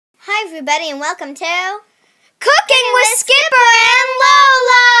Hi everybody and welcome to Cooking with Skipper and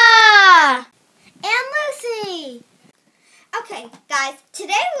Lola! And Lucy! Okay guys,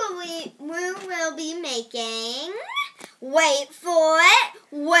 today we will be making, wait for it,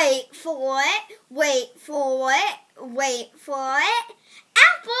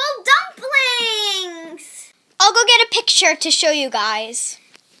 apple dumplings! I'll go get a picture to show you guys.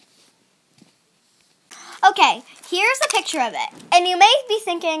 Okay, here's a picture of it. And you may be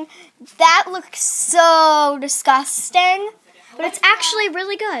thinking, that looks so disgusting, but it's actually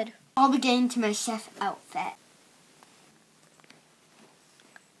really good. I'll be getting to my chef outfit.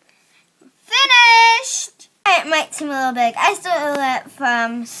 Finished! It might seem a little big. I stole it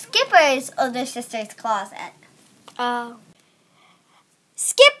from Skipper's older sister's closet. Oh.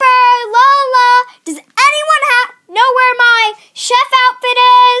 Skipper, Lola, does anyone know where my chef outfit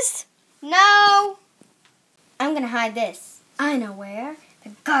is? No. I'm going to hide this. I know where.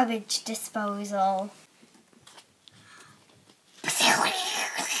 The garbage disposal. Seems like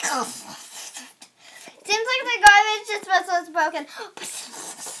the garbage disposal is broken.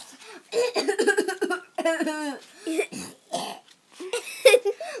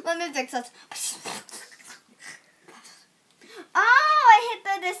 Let me fix this. Oh, I hit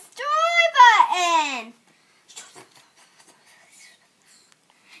the destroy button.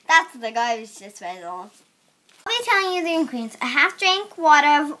 That's the garbage disposal. I'll be telling you the ingredients. A half drink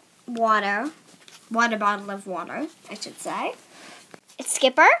water bottle of water, I should say. It's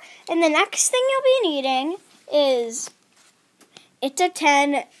Skipper, and the next thing you'll be needing is it's a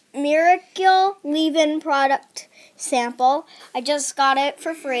 10 Miracle Leave-In product sample. I just got it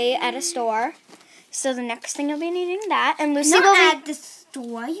for free at a store. So the next thing you'll be needing that, and Lucy will be at the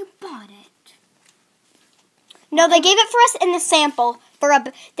store. You bought it. No, they gave it for us in the sample for a.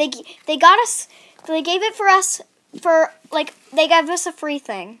 They gave it for us for like they gave us a free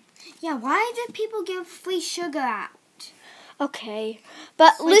thing. Yeah, why did people give free sugar out? Okay,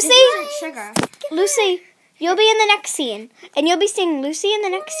 but Wait, Lucy, Lucy, you'll be in the next scene, and you'll be seeing Lucy in the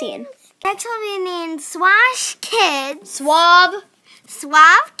next scene. Next will be named Swash Kids. Suave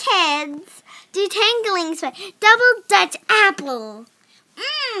Kids. Detangling spray. Double Dutch apple.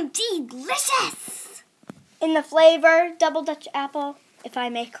 Delicious. In the flavor, double Dutch apple, if I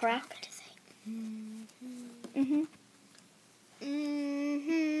may correct.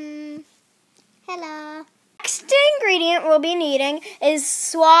 Hello. Next ingredient we'll be needing is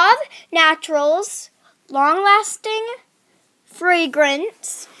Suave Naturals Long-Lasting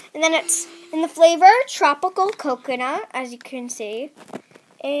Fragrance. And then it's in the flavor Tropical Coconut, as you can see.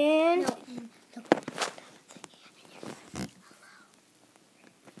 And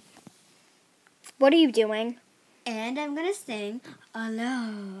what are you doing? And I'm going to sing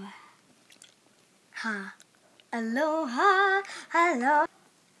Aloha. Aloha, aloha.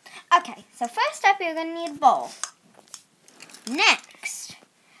 Okay, so first up you're going to need a bowl. Next,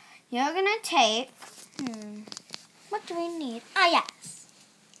 you're going to take, what do we need? yes.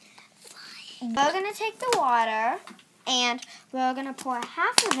 We're going to take the water and we're going to pour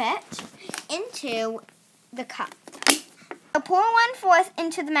half of it into the cup. So pour 1/4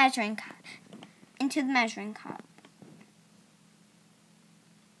 into the measuring cup.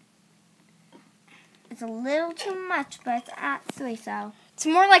 It's a little too much, but it's actually so. It's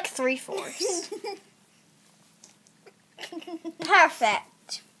more like 3/4.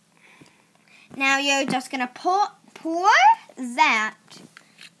 Perfect. Now you're just going to pour that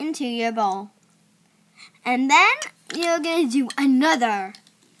into your bowl. And then you're going to do another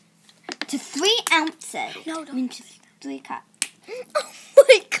to 3 ounces. Into 3 cups. Oh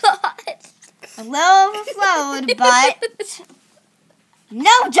my God. A little overflowed, but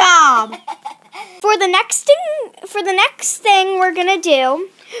no job. For the next thing we're gonna do,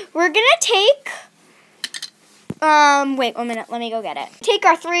 we're gonna take. Wait 1 minute. Let me go get it. Take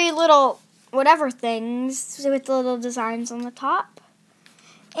our 3 little whatever things with the little designs on the top,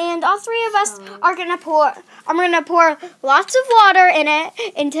 and all 3 of us are gonna pour. I'm gonna pour lots of water in it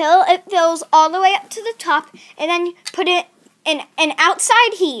until it fills all the way up to the top, and then put it in an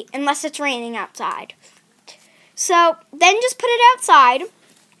outside heat unless it's raining outside. So then just put it outside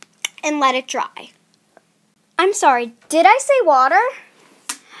and let it dry. I'm sorry, did I say water?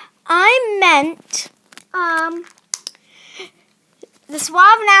 I meant the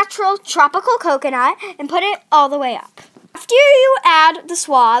Suave Natural Tropical Coconut and put it all the way up. After you add the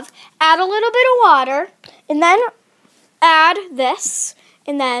Suave, add a little bit of water and then add this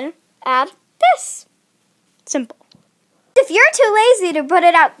and then add this. Simple. If you're too lazy to put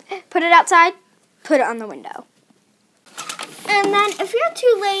it outside, put it on the window. And then if you're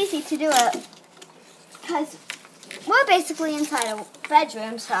too lazy to do it, because we're basically inside a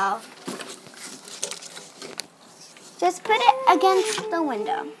bedroom, so just put it against the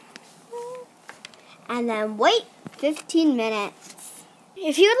window. And then wait 15 minutes.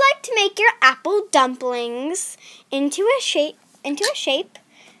 If you would like to make your apple dumplings into a shape, you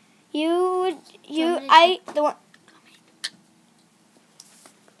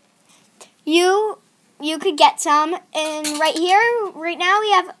could get some. And right now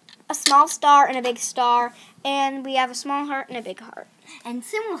we have a small star and a big star, and we have a small heart and a big heart. And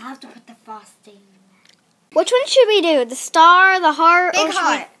soon we'll have to put the frosting. Which one should we do? The star, the heart, Big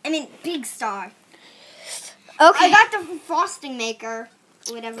heart. Big star. Okay. I got the frosting maker.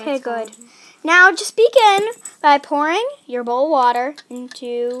 Whatever. Okay, good. Now just begin by pouring your bowl of water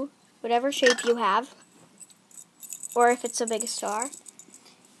into whatever shape you have, or if it's a big star.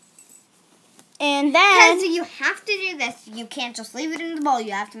 And then, because you have to do this, you can't just leave it in the bowl.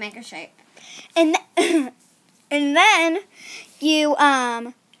 You have to make a shape. And then you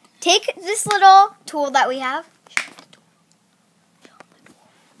take this little tool that we have.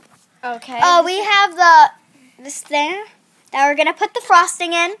 Okay. We have this thing that we're gonna put the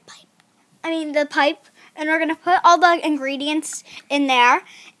frosting in. The pipe, and we're gonna put all the ingredients in there,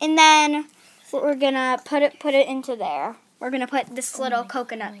 and then we're gonna put it into there. We're gonna put this little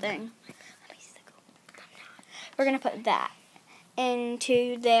coconut thing. We're gonna put that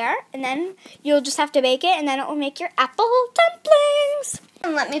into there, and then you'll just have to bake it, and then it will make your apple dumplings.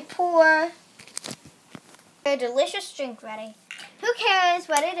 And let me pour a delicious drink ready. Who cares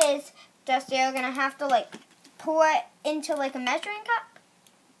what it is? Just you're gonna have to pour it into a measuring cup.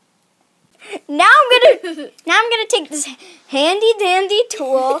 Now I'm gonna take this handy dandy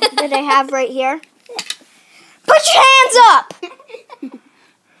tool that I have right here. Put your hands up!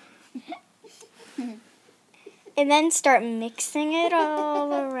 And then start mixing it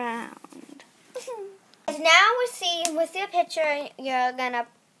all around. Now with your pitcher, you're gonna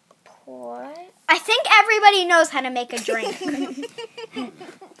pour. I think everybody knows how to make a drink.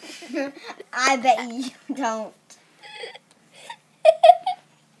 I bet you don't.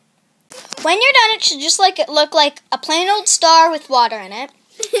 When you're done, it should just look like a plain old star with water in it.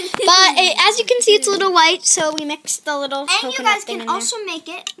 But as you can see, it's a little white, so we mixed the little coconut And you guys thing can in also make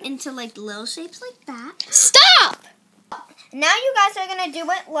it into little shapes like that. Stop! Now you guys are gonna do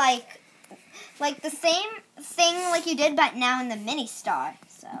it like the same thing like you did, but now in the mini star.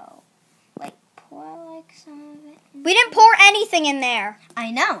 So pour some of it. We didn't pour anything in there.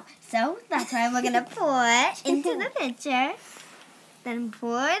 I know. So that's why we're gonna pour it into the pitcher. Then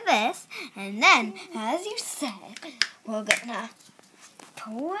pour this, and then, as you said, we're gonna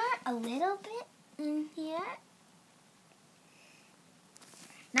pour a little bit in here.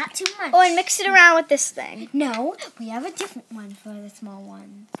 Not too much. Oh, and mix it around with this thing. No, we have a different one for the small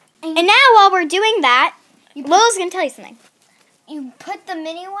ones. And now, while we're doing that, Lola's gonna tell you something. You put the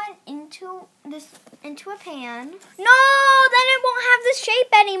mini one into a pan. No, then it won't have this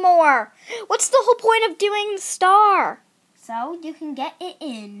shape anymore. What's the whole point of doing the star? So you can get it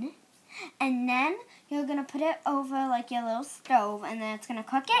in, and then you're going to put it over your little stove, and then it's going to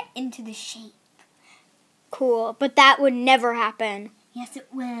cook it into the shape. Cool, but that would never happen. Yes,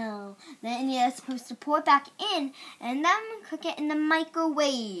 it will. Then you're supposed to pour it back in, and then cook it in the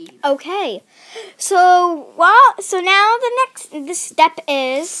microwave. Okay, so now the next step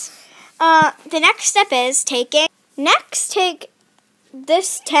is take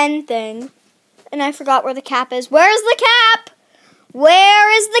this 10 thing. And I forgot where the cap is. Where's the cap? Where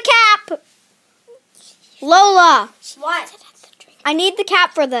is the cap? Lola. What? I need the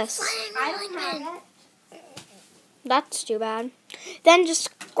cap for this. I don't have it. That's too bad. Then just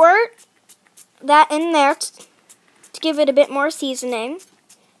squirt that in there to give it a bit more seasoning.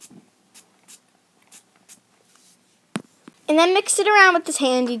 And then mix it around with this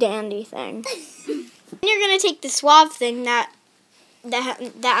handy dandy thing. Then you're going to take the suave thing that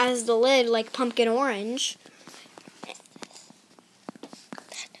has the lid like pumpkin orange.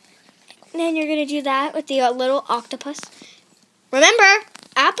 And then you're going to do that with the little octopus. Remember,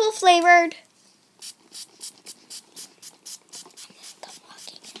 apple flavored.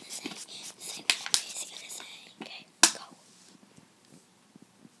 Okay, go.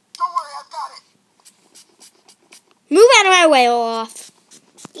 Don't worry, I've got it. Move out of my way, Olaf.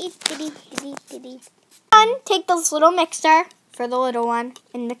 Take this little mixer for the little one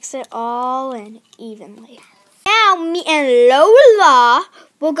and mix it all in evenly. Now me and Lola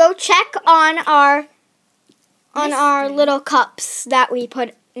will go check on our little cups that we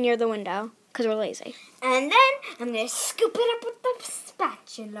put near the window because we're lazy. And then I'm going to scoop it up with the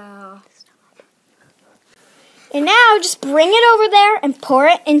spatula. And now just bring it over there and pour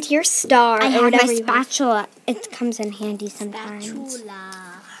it into your star. I or have whatever my you want. spatula. It comes in handy sometimes.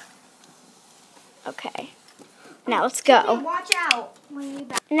 Okay. Now let's go. Watch out.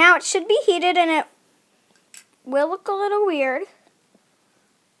 Now it should be heated and it will look a little weird.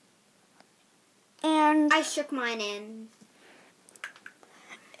 And I shook mine in.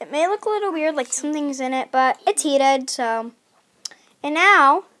 it may look a little weird, like something's in it, but it's heated, so. And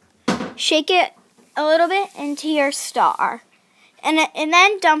now, shake it a little bit into your star. And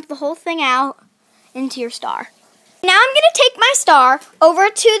then dump the whole thing out into your star. Now I'm going to take my star over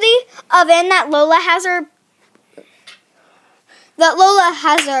to the oven that Lola has her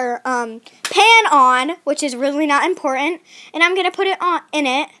pan on, which is really not important. And I'm going to put it in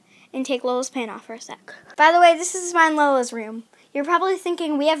it and take Lola's pan off for a sec. By the way, this is mine, Lola's room. You're probably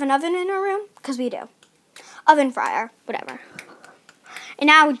thinking we have an oven in our room, because we do. Oven fryer, whatever. And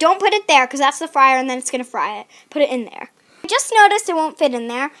now don't put it there, because that's the fryer, and then it's going to fry it. Put it in there. I just noticed it won't fit in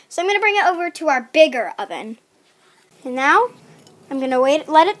there, so I'm going to bring it over to our bigger oven. And now I'm going to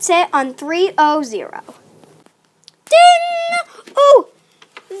let it sit on 300. Ding! Ooh,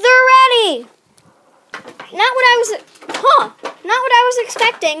 they're ready. Not what I was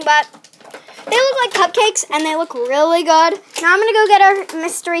expecting, but they look like cupcakes and they look really good. Now I'm going to go get our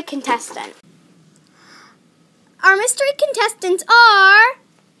mystery contestant. Our mystery contestants are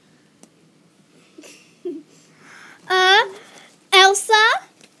Elsa,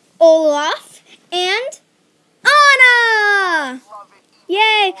 Olof, and Anna.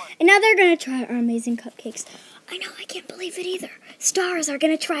 Yay! And now they're going to try our amazing cupcakes. I know, I can't believe it either. Stars are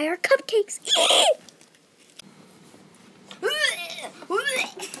going to try our cupcakes.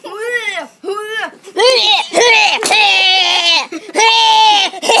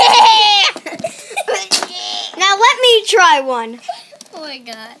 Now let me try one. Oh my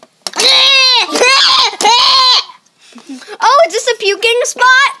god. Oh, is this a puking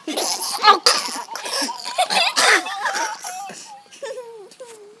spot?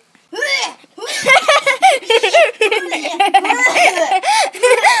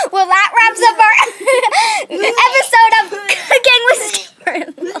 Well, that wraps up our episode of Cooking with Star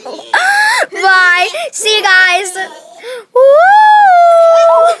and Lola. Bye. See you guys. Woo!